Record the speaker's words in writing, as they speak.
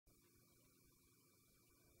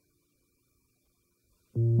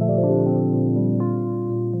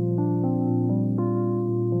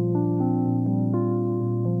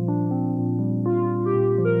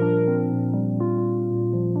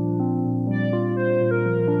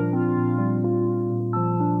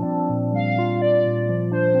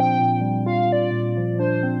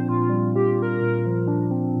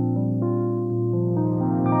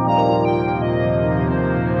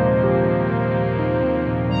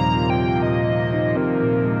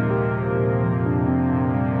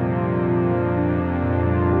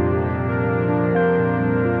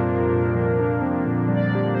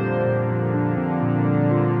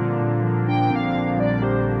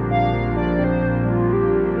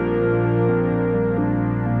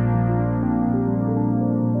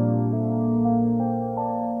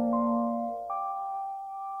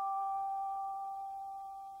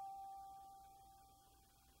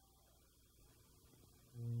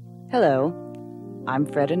Hello, I'm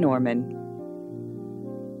Freda Norman.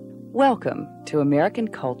 Welcome to American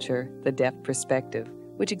Culture, the Deaf Perspective,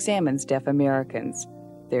 which examines deaf Americans,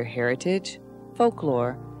 their heritage,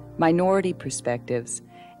 folklore, minority perspectives,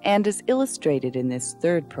 and as illustrated in this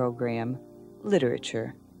third program,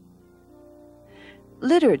 literature.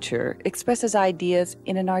 Literature expresses ideas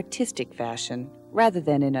in an artistic fashion rather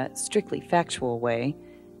than in a strictly factual way.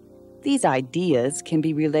 These ideas can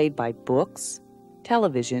be relayed by books,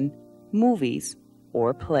 television, movies,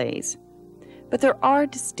 or plays. But there are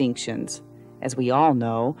distinctions. As we all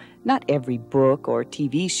know, not every book or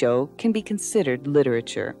TV show can be considered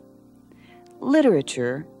literature.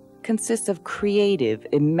 Literature consists of creative,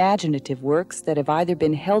 imaginative works that have either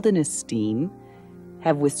been held in esteem,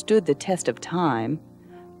 have withstood the test of time,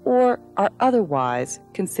 or are otherwise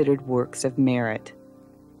considered works of merit.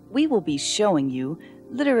 We will be showing you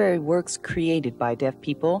literary works created by deaf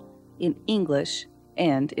people in English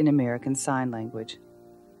and in American Sign Language.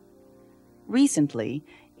 Recently,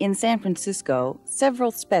 in San Francisco,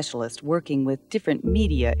 several specialists working with different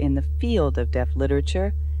media in the field of deaf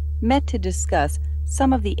literature met to discuss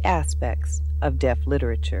some of the aspects of deaf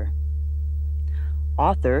literature.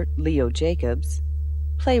 Author Leo Jacobs,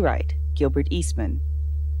 playwright Gilbert Eastman,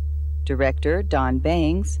 director Don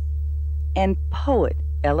Bangs, and poet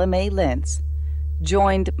L.M.A. Lentz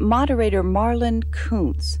joined moderator Marlon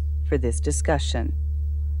Kuntze for this discussion.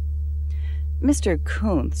 Mr.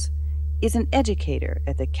 Kuntze is an educator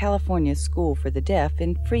at the California School for the Deaf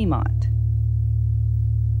in Fremont.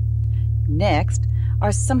 Next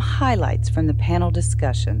are some highlights from the panel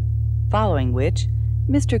discussion, following which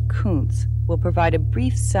Mr. Kuntze will provide a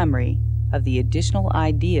brief summary of the additional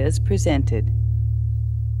ideas presented.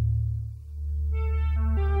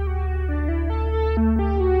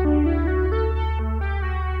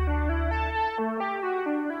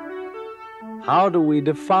 How do we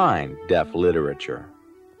define deaf literature?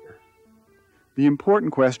 The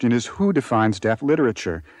important question is who defines deaf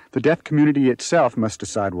literature. The deaf community itself must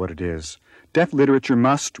decide what it is. Deaf literature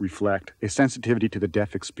must reflect a sensitivity to the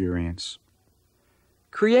deaf experience.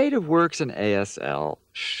 Creative works in ASL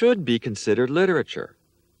should be considered literature,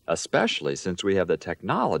 especially since we have the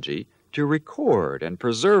technology to record and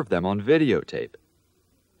preserve them on videotape.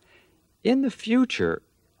 In the future,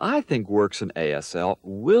 I think works in ASL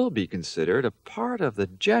will be considered a part of the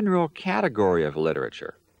general category of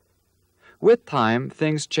literature. With time,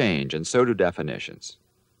 things change, and so do definitions.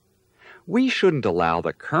 We shouldn't allow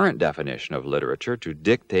the current definition of literature to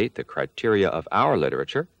dictate the criteria of our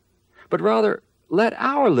literature, but rather let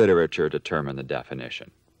our literature determine the definition.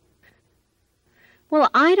 Well,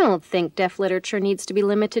 I don't think deaf literature needs to be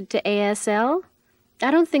limited to ASL. I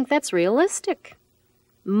don't think that's realistic.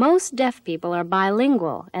 Most deaf people are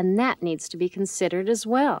bilingual, and that needs to be considered as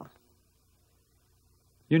well.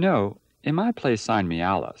 You know, in my play Sign Me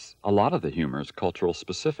Alice, a lot of the humor is cultural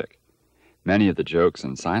specific. Many of the jokes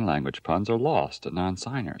and sign language puns are lost to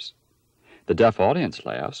non-signers. The deaf audience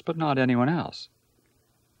laughs, but not anyone else.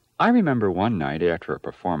 I remember one night after a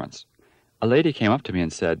performance, a lady came up to me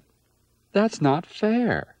and said, "That's not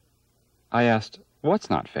fair." I asked,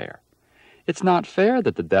 "What's not fair?" "It's not fair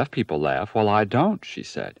that the deaf people laugh while I don't," she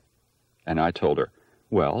said. And I told her,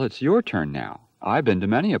 "Well, it's your turn now. I've been to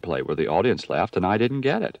many a play where the audience laughed and I didn't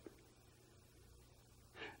get it."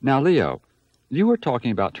 Now, Leo, you were talking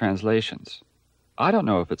about translations. I don't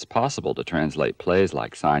know if it's possible to translate plays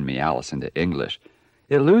like Sign Me Alice into English.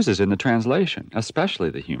 It loses in the translation, especially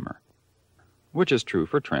the humor, which is true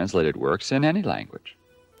for translated works in any language.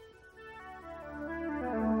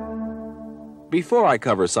 Before I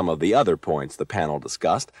cover some of the other points the panel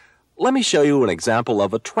discussed, let me show you an example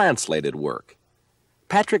of a translated work.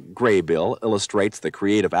 Patrick Graybill illustrates the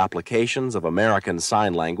creative applications of American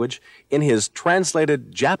Sign Language in his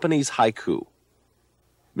translated Japanese haiku.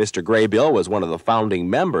 Mr. Graybill was one of the founding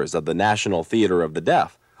members of the National Theater of the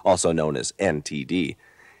Deaf, also known as NTD.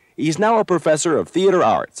 He's now a professor of theater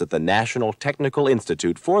arts at the National Technical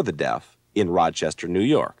Institute for the Deaf in Rochester, New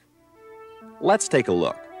York. Let's take a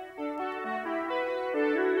look.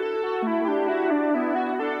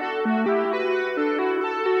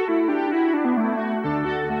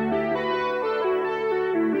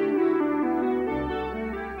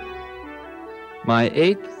 My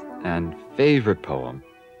eighth and favorite poem,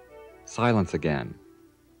 Silence Again.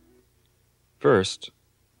 First,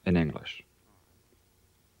 in English.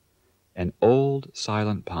 An old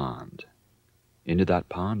silent pond. Into that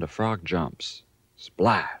pond a frog jumps.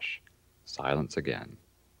 Splash! Silence again.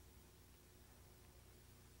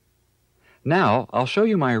 Now I'll show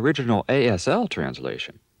you my original ASL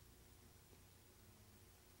translation.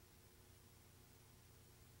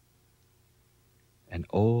 an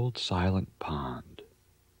old silent pond.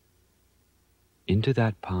 Into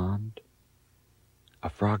that pond, a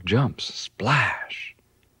frog jumps, splash.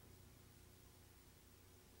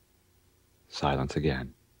 Silence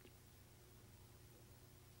again.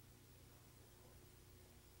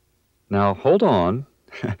 Now, hold on.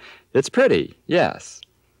 It's pretty, yes.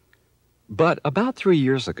 But about 3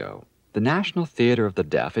 years ago, the National Theater of the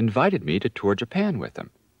Deaf invited me to tour Japan with them.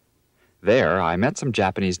 There, I met some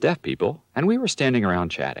Japanese deaf people, and we were standing around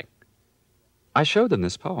chatting. I showed them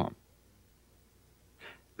this poem.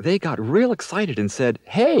 They got real excited and said,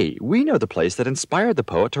 "Hey, we know the place that inspired the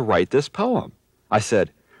poet to write this poem." I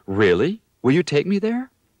said, "Really? Will you take me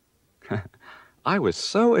there?" I was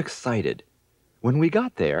so excited. When we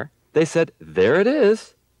got there, they said, "There it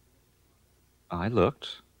is." I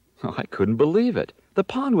looked. I couldn't believe it. The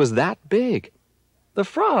pond was that big. The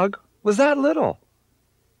frog was that little.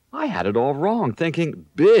 I had it all wrong, thinking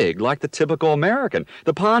big like the typical American.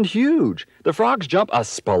 The pond huge. The frogs jump a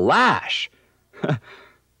splash.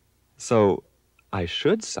 So I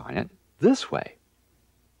should sign it this way.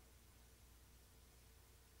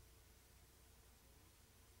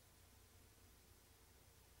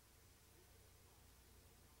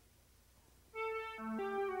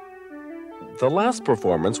 The last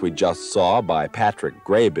performance we just saw by Patrick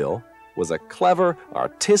Graybill was a clever,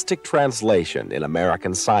 artistic translation in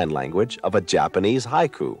American Sign Language of a Japanese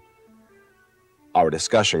haiku. Our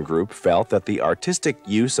discussion group felt that the artistic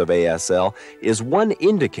use of ASL is one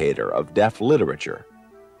indicator of deaf literature.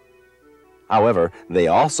 However, they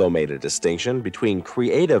also made a distinction between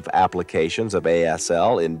creative applications of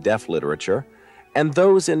ASL in deaf literature and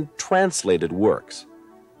those in translated works.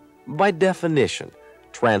 By definition,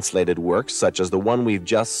 translated works such as the one we've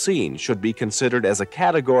just seen should be considered as a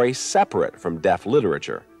category separate from deaf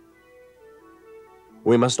literature.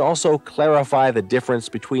 We must also clarify the difference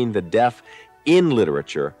between the deaf in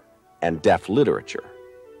literature and deaf literature.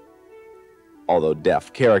 Although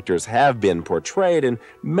deaf characters have been portrayed in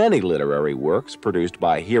many literary works produced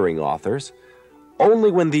by hearing authors,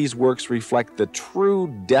 only when these works reflect the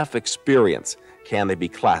true deaf experience can they be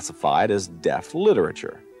classified as deaf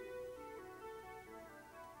literature.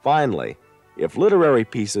 Finally, if literary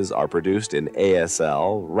pieces are produced in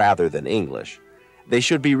ASL rather than English, they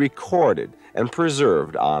should be recorded and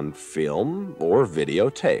preserved on film or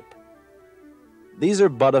videotape. These are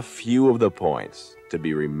but a few of the points to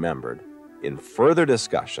be remembered in further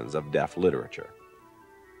discussions of deaf literature.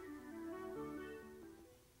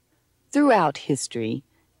 Throughout history,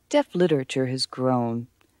 deaf literature has grown,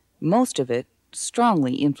 most of it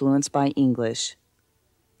strongly influenced by English.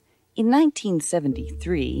 In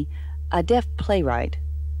 1973, a deaf playwright,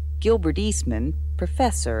 Gilbert Eastman,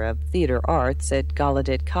 professor of theater arts at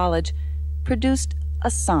Gallaudet College, produced a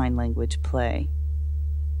sign language play.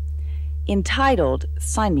 Entitled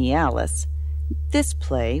Sign Me Alice, this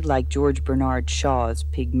play, like George Bernard Shaw's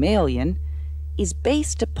Pygmalion, is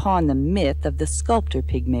based upon the myth of the sculptor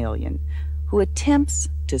Pygmalion, who attempts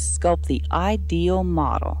to sculpt the ideal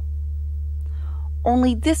model.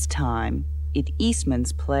 Only this time, in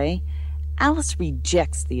Eastman's play, Alice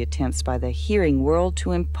rejects the attempts by the hearing world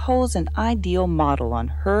to impose an ideal model on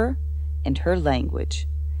her and her language.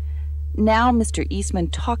 Now Mr. Eastman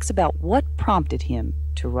talks about what prompted him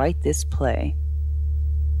to write this play.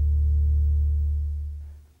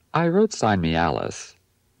 I wrote Sign Me Alice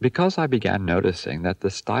because I began noticing that the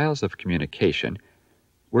styles of communication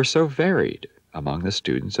were so varied among the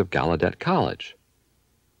students of Gallaudet College.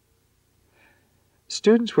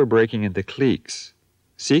 Students were breaking into cliques,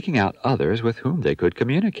 seeking out others with whom they could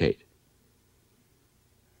communicate.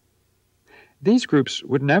 These groups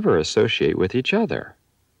would never associate with each other.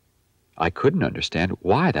 I couldn't understand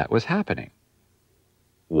why that was happening.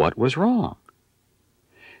 What was wrong?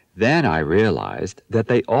 Then I realized that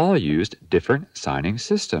they all used different signing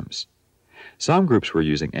systems. Some groups were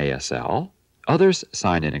using ASL, others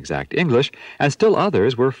signed in exact English, and still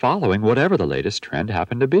others were following whatever the latest trend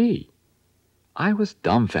happened to be. I was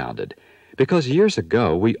dumbfounded, because years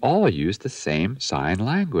ago we all used the same sign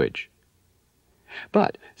language.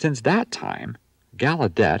 But since that time,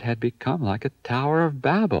 Gallaudet had become like a Tower of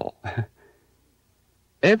Babel.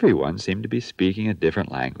 Everyone seemed to be speaking a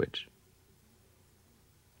different language.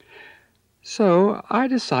 So I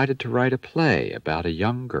decided to write a play about a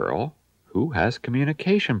young girl who has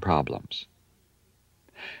communication problems.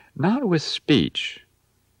 Not with speech,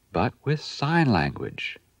 but with sign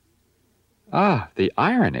language. Ah, the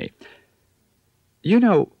irony. You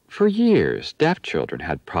know, for years, deaf children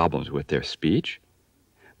had problems with their speech,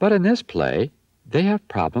 but in this play, they have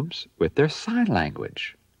problems with their sign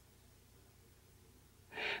language.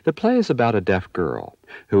 The play is about a deaf girl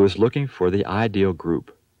who is looking for the ideal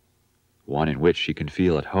group, one in which she can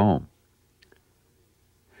feel at home.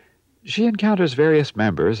 She encounters various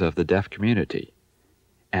members of the deaf community,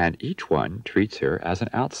 and each one treats her as an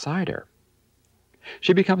outsider.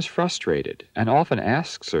 She becomes frustrated and often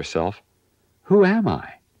asks herself, "Who am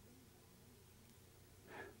I?"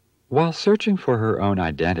 While searching for her own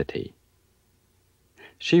identity,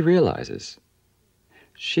 she realizes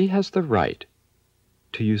she has the right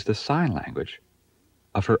to use the sign language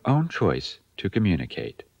of her own choice to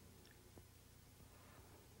communicate.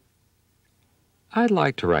 I'd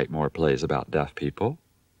like to write more plays about deaf people,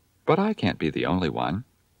 but I can't be the only one.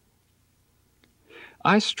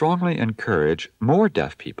 I strongly encourage more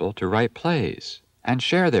deaf people to write plays and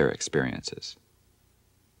share their experiences.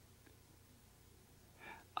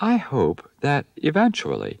 I hope that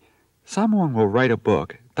eventually someone will write a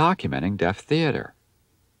book documenting deaf theater.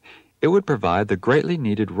 It would provide the greatly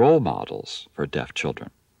needed role models for deaf children.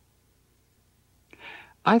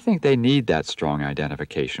 I think they need that strong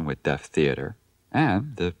identification with deaf theater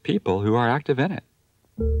and the people who are active in it.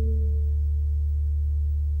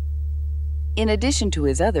 In addition to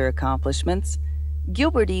his other accomplishments,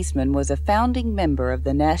 Gilbert Eastman was a founding member of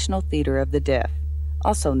the National Theater of the Deaf,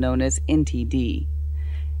 also known as NTD.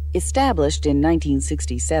 Established in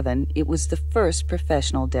 1967, it was the first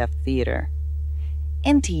professional deaf theater.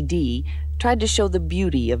 NTD tried to show the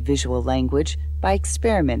beauty of visual language by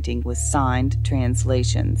experimenting with signed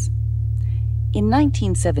translations. In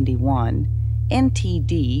 1971,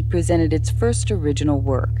 NTD presented its first original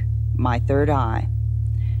work, My Third Eye.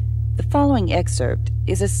 The following excerpt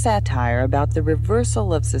is a satire about the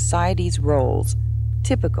reversal of society's roles,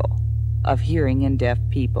 typical of hearing and deaf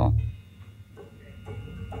people.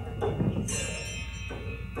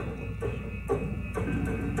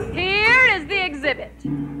 Here is the exhibit.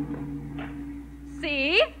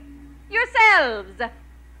 See? Yourselves.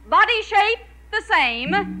 Body shape the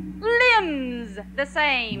same, limbs the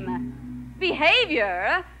same.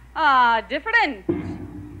 Behavior, different.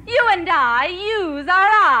 You and I use our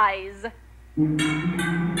eyes.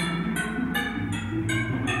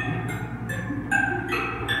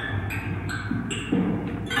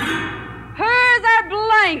 Hers are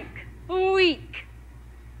blank, weak.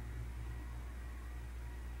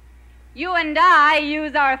 You and I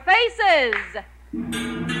use our faces.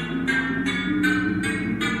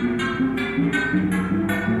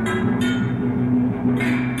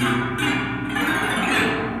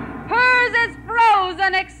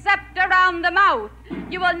 Except around the mouth.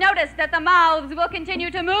 You will notice that the mouths will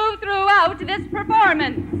continue to move throughout this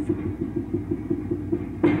performance.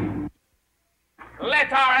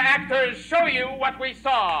 Let our actors show you what we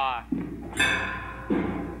saw.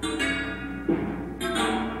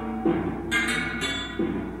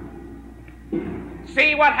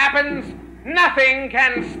 See what happens? Nothing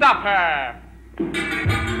can stop her.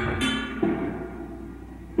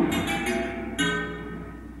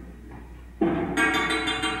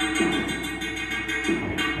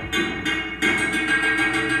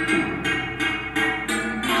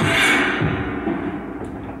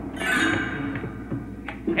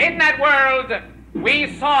 In that world,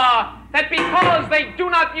 we saw that because they do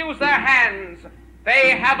not use their hands,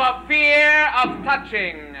 they have a fear of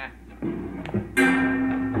touching.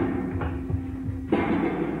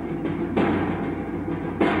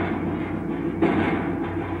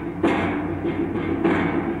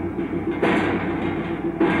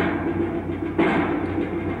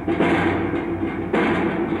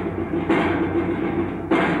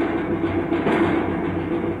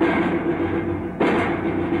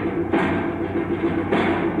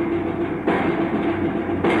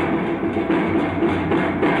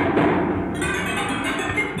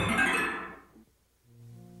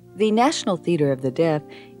 The National Theater of the Deaf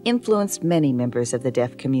influenced many members of the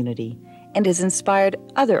deaf community and has inspired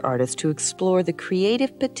other artists to explore the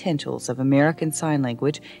creative potentials of American Sign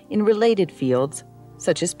Language in related fields,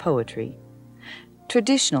 such as poetry.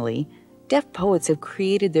 Traditionally, deaf poets have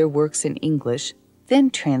created their works in English,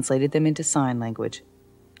 then translated them into sign language.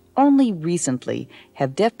 Only recently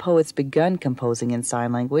have deaf poets begun composing in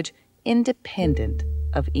sign language independent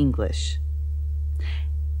of English.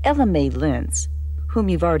 Ella Mae Lentz, whom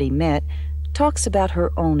you've already met, talks about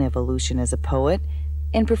her own evolution as a poet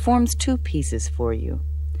and performs two pieces for you,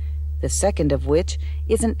 the second of which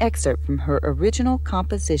is an excerpt from her original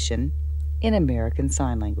composition in American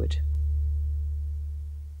Sign Language.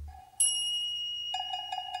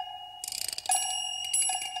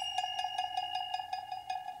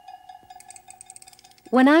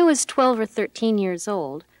 When I was 12 or 13 years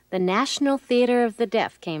old, the National Theater of the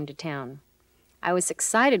Deaf came to town. I was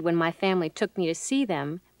excited when my family took me to see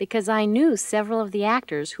them because I knew several of the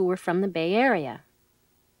actors who were from the Bay Area.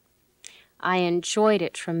 I enjoyed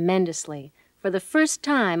it tremendously. For the first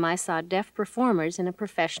time, I saw deaf performers in a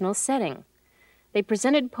professional setting. They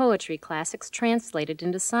presented poetry classics translated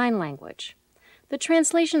into sign language. The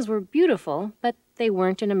translations were beautiful, but they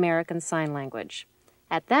weren't in American Sign Language.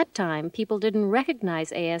 At that time, people didn't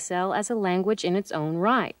recognize ASL as a language in its own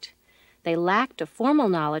right. They lacked a formal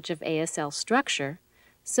knowledge of ASL structure,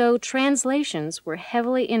 so translations were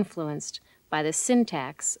heavily influenced by the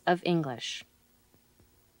syntax of English.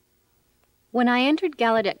 When I entered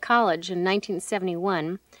Gallaudet College in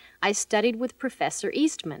 1971, I studied with Professor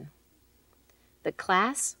Eastman. The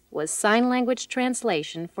class was Sign Language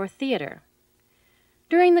Translation for Theater.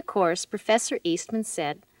 During the course, Professor Eastman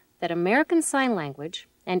said that American Sign Language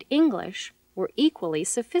and English were equally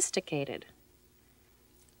sophisticated.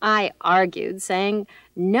 I argued, saying,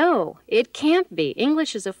 no, it can't be.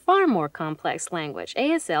 English is a far more complex language.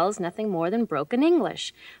 ASL is nothing more than broken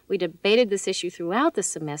English. We debated this issue throughout the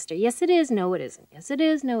semester. Yes, it is. No, it isn't. Yes, it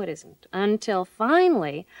is. No, it isn't. Until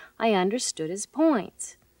finally, I understood his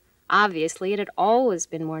points. Obviously, it had always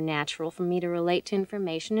been more natural for me to relate to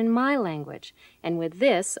information in my language, and with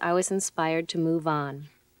this, I was inspired to move on.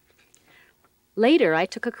 Later, I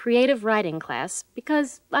took a creative writing class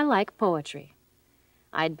because I like poetry.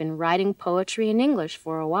 I'd been writing poetry in English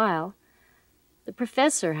for a while. The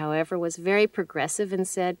professor, however, was very progressive and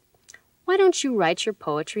said, "Why don't you write your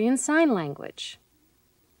poetry in sign language?"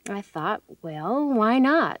 I thought, well, why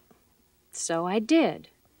not? So I did.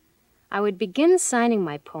 I would begin signing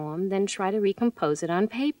my poem, then try to recompose it on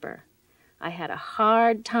paper. I had a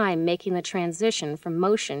hard time making the transition from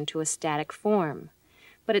motion to a static form,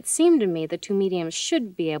 but it seemed to me the two mediums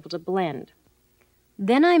should be able to blend.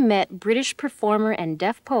 Then I met British performer and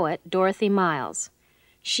deaf poet Dorothy Miles.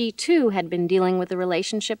 She, too, had been dealing with the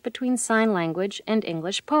relationship between sign language and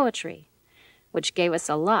English poetry, which gave us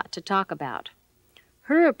a lot to talk about.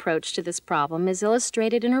 Her approach to this problem is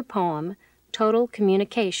illustrated in her poem, Total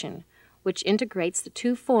Communication, which integrates the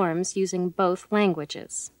two forms using both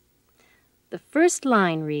languages. The first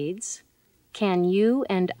line reads, "Can you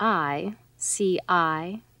and I see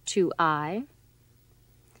eye to eye?"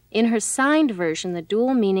 In her signed version, the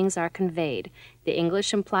dual meanings are conveyed. The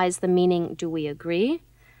English implies the meaning, "Do we agree?"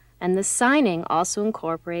 And the signing also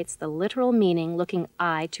incorporates the literal meaning, looking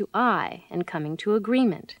eye to eye and coming to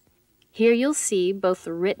agreement. Here you'll see both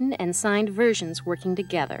the written and signed versions working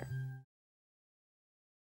together.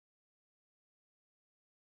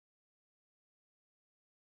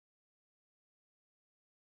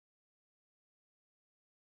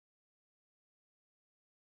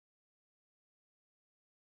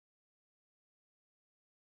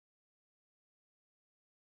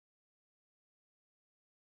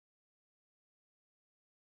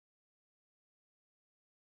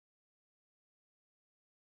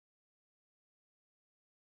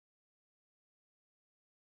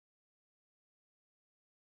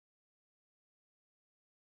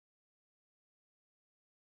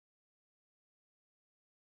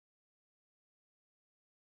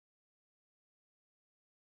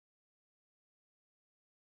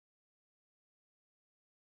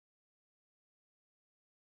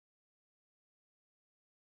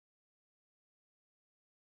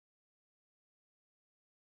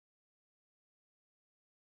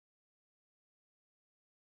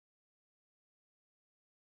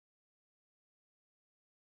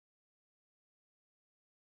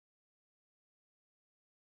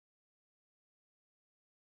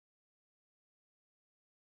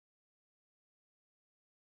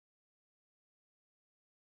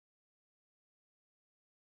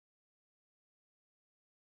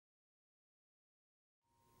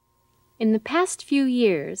 In the past few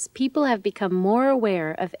years, people have become more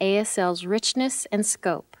aware of ASL's richness and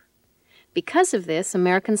scope. Because of this,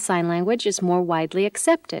 American Sign Language is more widely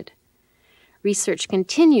accepted. Research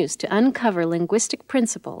continues to uncover linguistic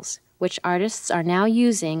principles, which artists are now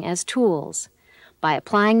using as tools. By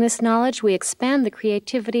applying this knowledge, we expand the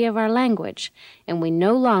creativity of our language, and we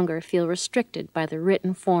no longer feel restricted by the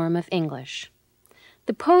written form of English.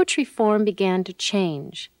 The poetry form began to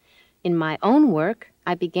change. In my own work,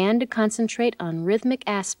 I began to concentrate on rhythmic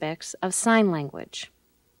aspects of sign language.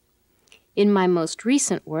 In my most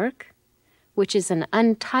recent work, which is an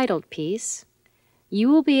untitled piece, you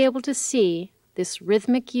will be able to see this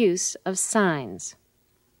rhythmic use of signs.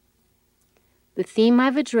 The theme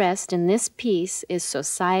I've addressed in this piece is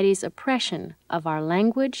society's oppression of our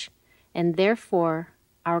language and therefore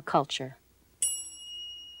our culture.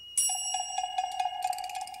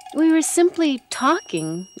 We were simply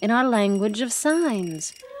talking in our language of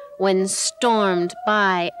signs. when stormed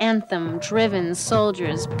by anthem-driven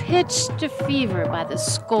soldiers pitched to fever by the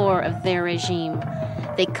score of their regime.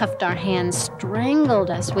 They cuffed our hands,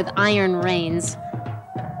 strangled us with iron reins.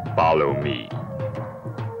 Follow me.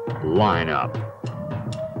 Line up.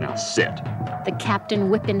 Now sit. The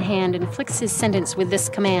captain, whip in hand, inflicts his sentence with this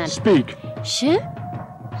command. Speak. Sh?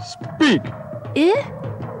 Speak.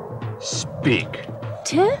 I? Speak.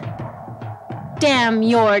 T? Damn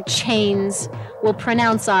your chains. We'll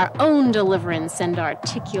pronounce our own deliverance and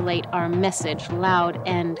articulate our message loud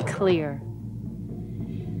and clear.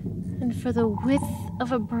 And for the width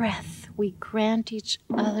of a breath, we grant each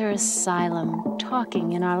other asylum,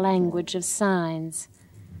 talking in our language of signs.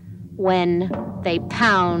 When they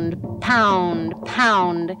pound, pound,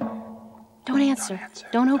 pound. Don't answer.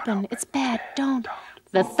 Don't open. It's bad. Don't.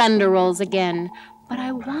 The thunder rolls again. But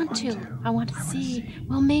I want to. I want to see.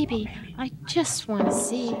 Well, maybe. I just want to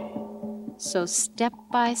see. So step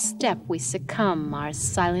by step we succumb, our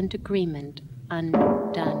silent agreement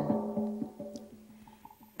undone.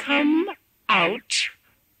 Come out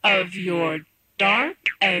of your dark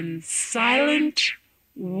and silent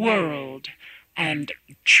world and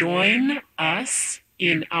join us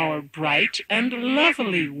in our bright and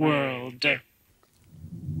lovely world.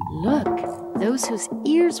 Look, those whose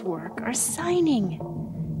ears work are signing.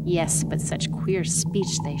 Yes, but such queer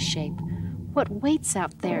speech they shape. What waits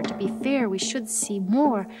out there? To be fair, we should see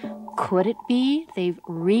more. Could it be they've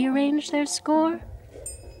rearranged their score?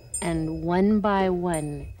 And one by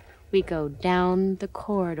one, we go down the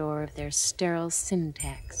corridor of their sterile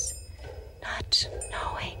syntax, not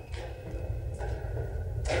knowing.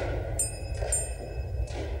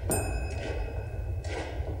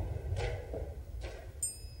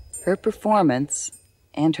 Her performance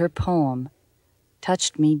and her poem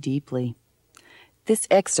touched me deeply. This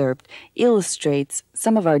excerpt illustrates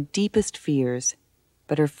some of our deepest fears,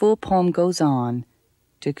 but her full poem goes on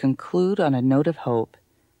to conclude on a note of hope.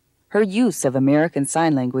 Her use of American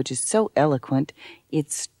Sign Language is so eloquent,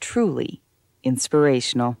 it's truly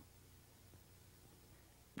inspirational.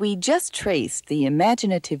 We just traced the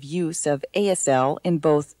imaginative use of ASL in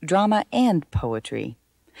both drama and poetry.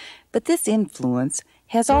 But this influence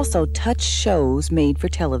has also touched shows made for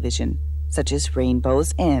television, such as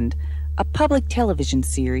Rainbow's End, a public television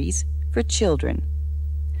series for children.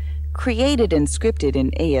 Created and scripted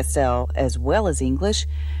in ASL as well as English,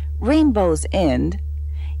 Rainbow's End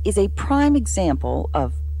is a prime example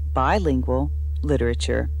of bilingual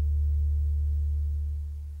literature.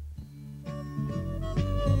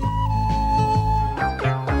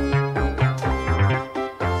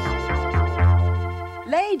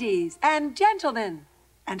 Ladies and gentlemen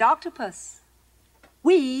and octopus,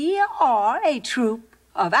 we are a troupe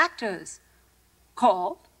of actors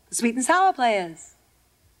called the Sweet and Sour Players.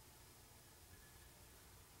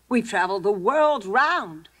 We've traveled the world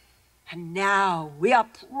round, and now we are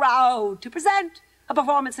proud to present a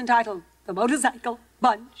performance entitled The Motorcycle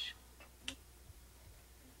Bunch.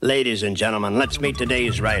 Ladies and gentlemen, let's meet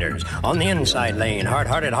today's riders. On the inside lane,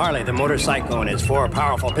 hard-hearted Harley, the motorcycle, and his 4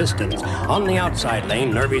 powerful pistons. On the outside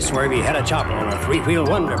lane, nervy, swervy head of chopper on a 3-wheel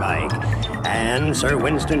wonder bike. And Sir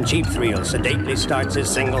Winston Cheap Thrill sedately starts his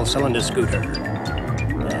single-cylinder scooter.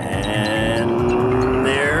 And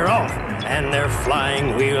they're off, and they're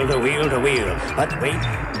flying wheel to wheel to wheel. But wait,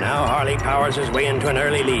 now Harley powers his way into an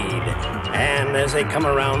early lead. And as they come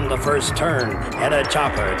around the first turn, head of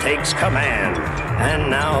chopper takes command. And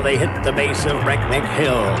now they hit the base of Breakneck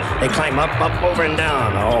Hill. They climb up, over, and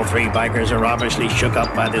down. All 3 bikers are obviously shook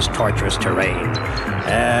up by this torturous terrain.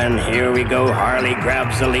 And here we go. Harley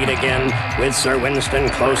grabs the lead again with Sir Winston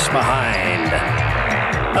close behind.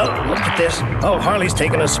 Oh, look at this. Oh, Harley's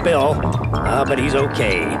taking a spill. But he's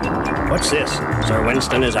okay. What's this? Sir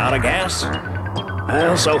Winston is out of gas?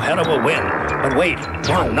 Well, so Hedda will win. But wait,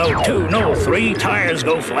 1, no, 2, no, 3 tires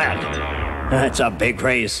go flat. It's a big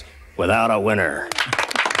race without a winner.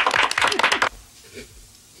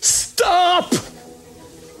 Stop!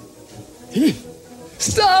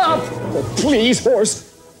 Stop! Oh, please,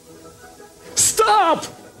 horse. Stop!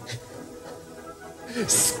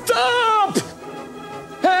 Stop!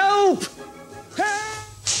 Help! Help!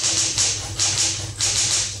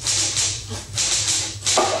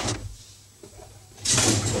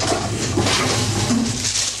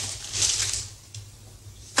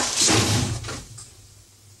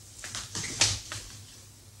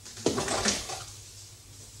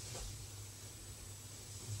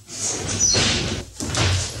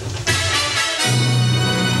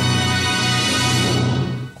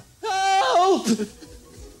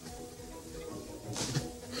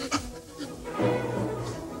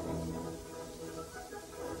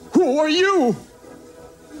 Who are you?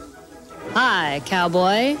 Hi,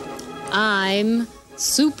 cowboy. I'm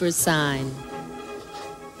Super Sign.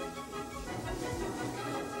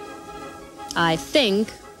 I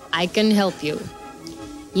think I can help you.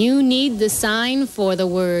 You need the sign for the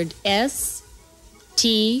word S-T-O-P.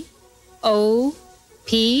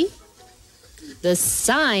 The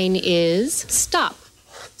sign is stop.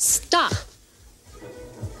 Stop.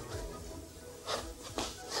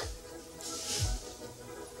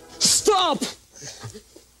 Stop!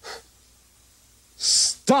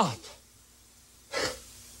 Stop!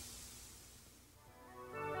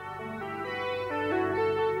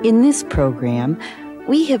 In this program,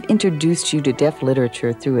 we have introduced you to deaf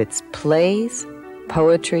literature through its plays,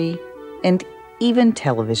 poetry, and even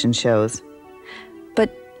television shows.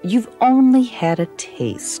 But you've only had a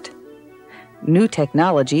taste. New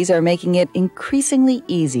technologies are making it increasingly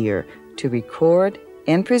easier to record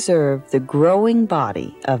and preserve the growing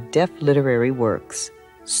body of deaf literary works.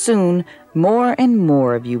 Soon, more and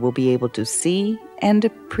more of you will be able to see and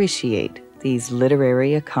appreciate these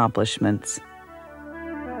literary accomplishments.